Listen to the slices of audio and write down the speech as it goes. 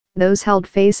Those held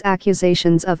face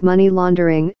accusations of money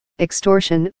laundering,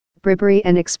 extortion, bribery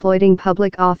and exploiting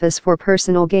public office for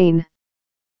personal gain.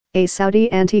 A Saudi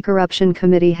anti-corruption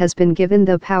committee has been given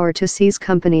the power to seize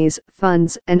companies,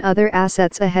 funds and other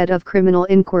assets ahead of criminal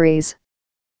inquiries.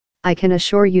 I can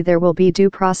assure you there will be due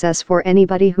process for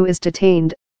anybody who is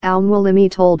detained, Al-Muallimi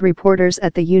told reporters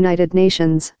at the United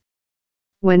Nations.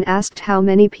 When asked how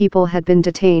many people had been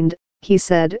detained, he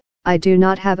said, "I do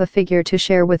not have a figure to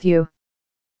share with you.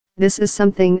 This is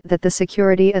something that the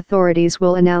security authorities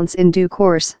will announce in due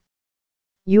course."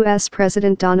 U.S.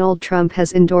 President Donald Trump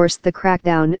has endorsed the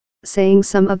crackdown, saying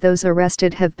some of those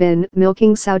arrested have been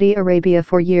milking Saudi Arabia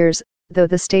for years, though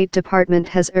the State Department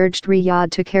has urged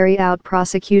Riyadh to carry out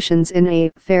prosecutions in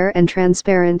a fair and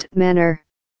transparent manner.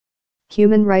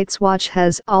 Human Rights Watch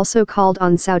has also called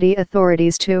on Saudi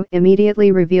authorities to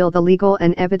immediately reveal the legal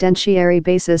and evidentiary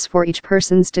basis for each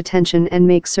person's detention and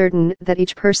make certain that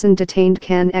each person detained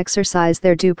can exercise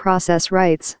their due process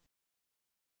rights.